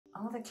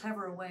Are there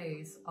cleverer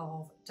ways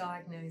of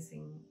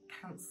diagnosing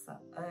cancer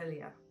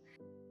earlier?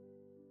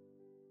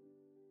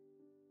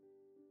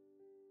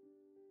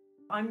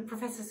 I'm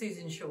Professor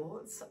Susan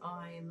Short.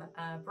 I'm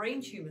a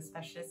brain tumour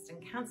specialist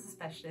and cancer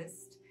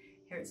specialist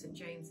here at St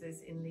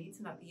James's in Leeds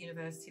and at the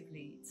University of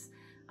Leeds,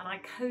 and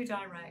I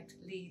co-direct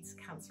Leeds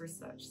Cancer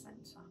Research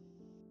Centre.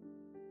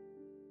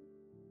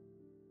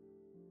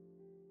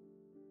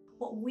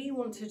 What we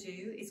want to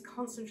do is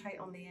concentrate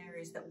on the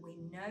areas that we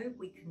know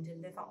we can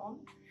deliver on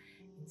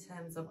in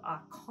terms of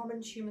our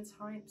common tumour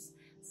types,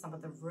 some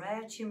of the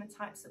rare tumour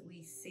types that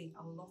we see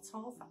a lot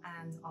of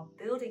and are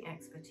building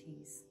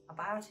expertise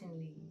about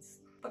in Leeds.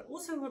 But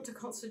also we want to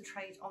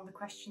concentrate on the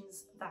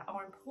questions that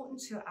are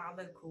important to our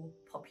local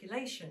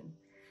population.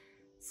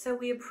 So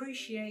we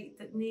appreciate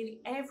that nearly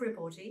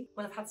everybody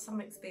will have had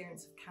some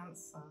experience of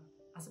cancer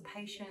as a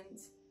patient,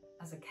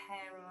 as a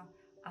carer,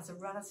 as a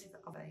relative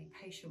of a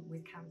patient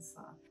with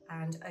cancer.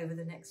 And over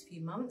the next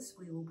few months,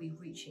 we will be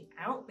reaching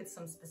out with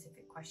some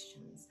specific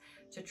questions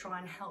to try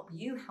and help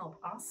you help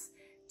us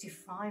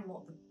define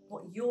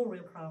what your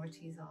real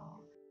priorities are.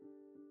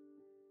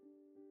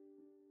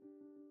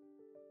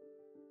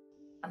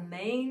 A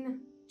main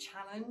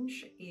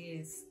challenge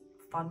is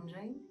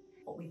funding.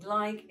 What we'd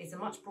like is a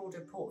much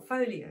broader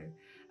portfolio,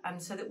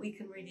 so that we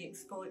can really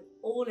exploit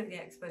all of the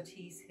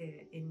expertise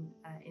here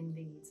in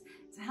Leeds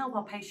to help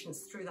our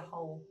patients through the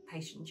whole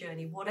patient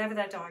journey, whatever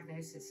their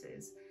diagnosis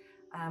is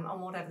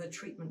and whatever the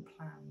treatment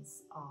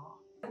plans are.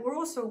 We're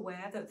also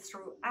aware that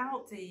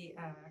throughout the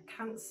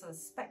cancer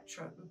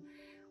spectrum,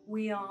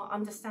 we are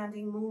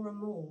understanding more and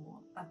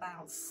more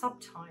about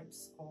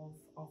subtypes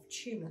of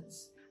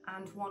tumours.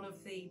 And one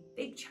of the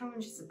big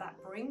challenges that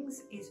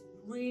brings is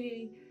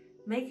really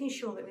making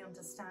sure that we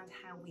understand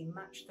how we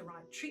match the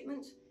right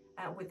treatment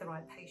with the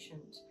right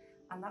patient.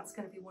 And that's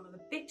going to be one of the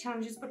big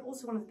challenges, but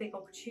also one of the big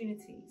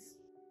opportunities.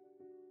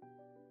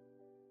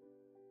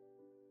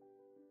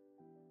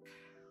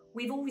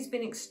 We've always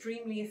been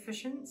extremely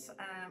efficient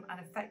and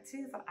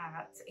effective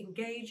at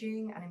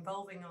engaging and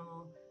involving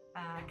our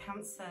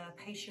cancer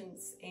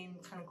patients in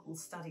clinical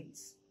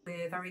studies.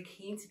 We're very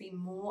keen to be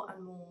more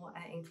and more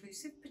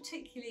inclusive,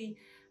 particularly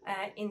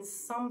in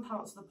some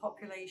parts of the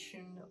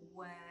population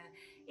where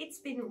it's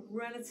been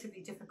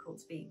relatively difficult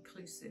to be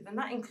inclusive, and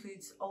that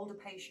includes older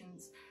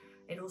patients.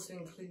 It also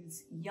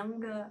includes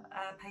younger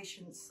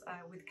patients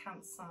with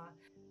cancer.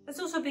 There's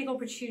also a big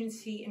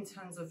opportunity in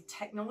terms of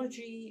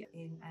technology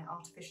in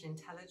artificial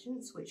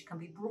intelligence, which can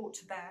be brought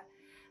to bear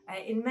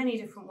in many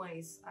different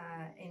ways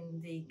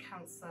in the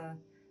cancer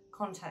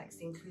context,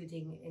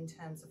 including in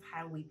terms of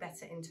how we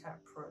better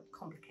interpret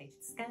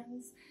complicated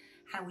scans,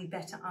 how we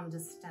better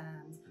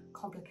understand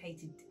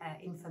complicated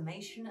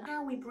information,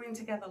 how we bring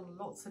together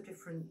lots of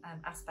different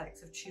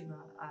aspects of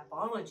tumour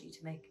biology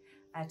to make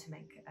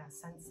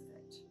sense of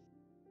it.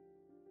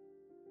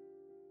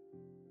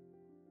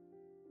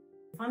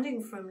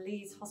 Funding from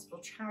Leeds Hospital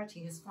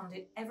Charity has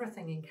funded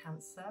everything in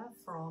cancer,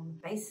 from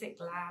basic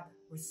lab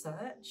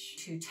research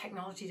to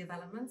technology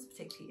developments,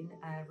 particularly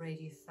in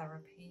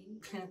radiotherapy,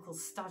 clinical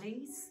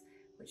studies,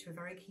 which we're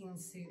very keen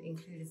to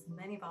include as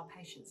many of our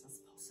patients as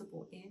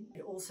possible in.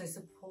 It also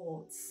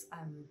supports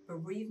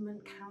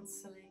bereavement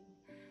counselling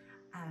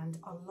and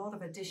a lot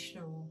of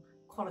additional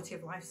quality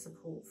of life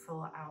support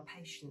for our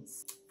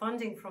patients.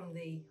 Funding from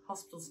the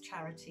hospital's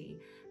charity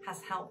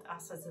has helped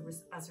us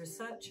as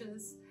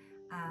researchers,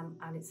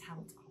 and it's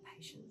helped our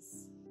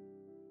patients.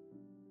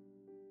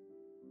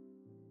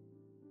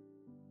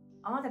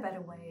 Are there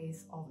better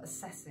ways of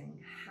assessing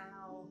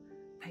how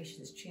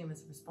patients'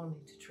 tumours are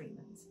responding to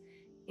treatment?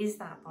 Is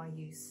that by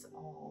use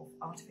of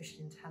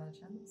artificial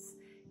intelligence?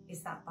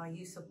 Is that by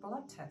use of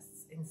blood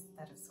tests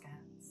instead of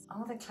scans?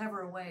 Are there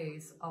cleverer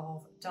ways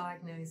of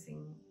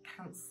diagnosing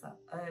cancer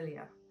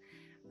earlier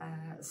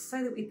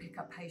so that we pick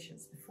up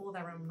patients before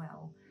they're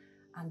unwell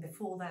and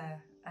before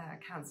their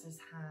cancer's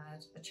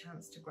had a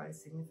chance to grow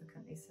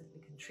significantly, so that we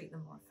can treat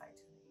them more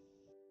effectively?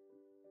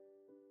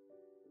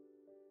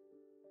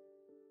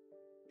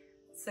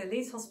 So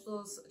Leeds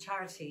Hospital's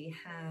charity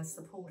has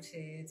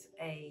supported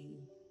an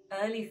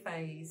early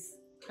phase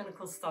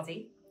clinical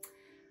study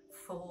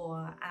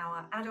for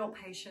our adult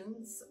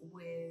patients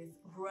with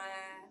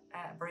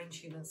rare brain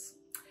tumours.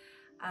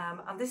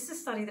 And this is a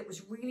study that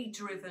was really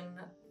driven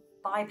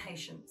by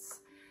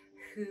patients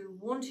who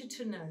wanted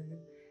to know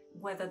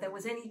whether there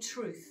was any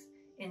truth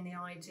in the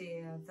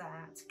idea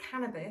that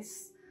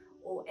cannabis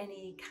or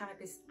any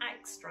cannabis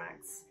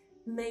extracts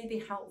may be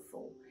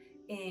helpful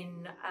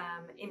in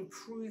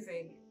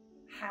improving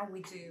how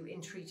we do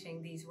in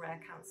treating these rare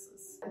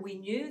cancers. We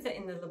knew that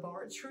in the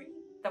laboratory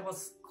there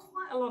was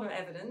quite a lot of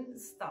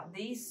evidence that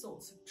these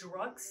sorts of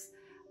drugs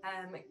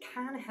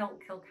can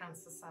help kill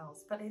cancer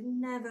cells, but it had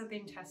never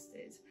been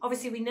tested.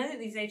 Obviously, we know that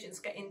these agents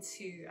get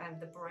into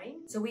the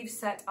brain, so we've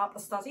set up a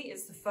study.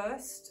 It's the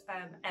first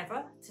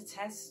ever to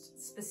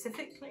test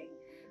specifically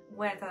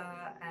whether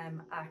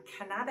a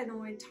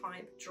cannabinoid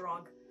type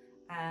drug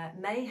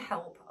may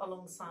help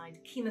alongside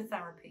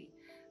chemotherapy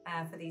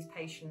for these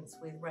patients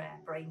with rare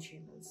brain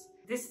tumours.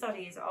 This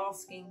study is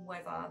asking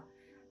whether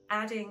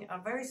adding a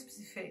very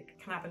specific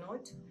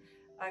cannabinoid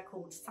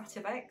called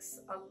Sativex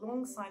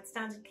alongside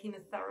standard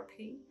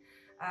chemotherapy,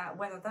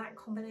 whether that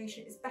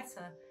combination is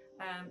better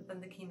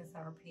than the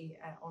chemotherapy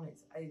on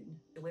its own.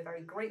 We're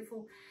very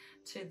grateful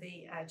to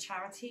the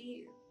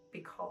charity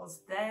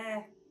because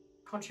their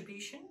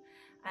contribution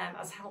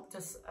has helped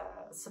us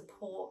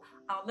support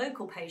our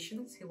local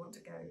patients who want to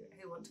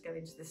go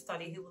into this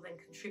study, who will then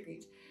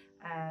contribute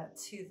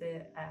to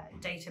the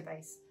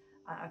database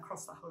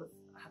across the whole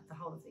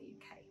of the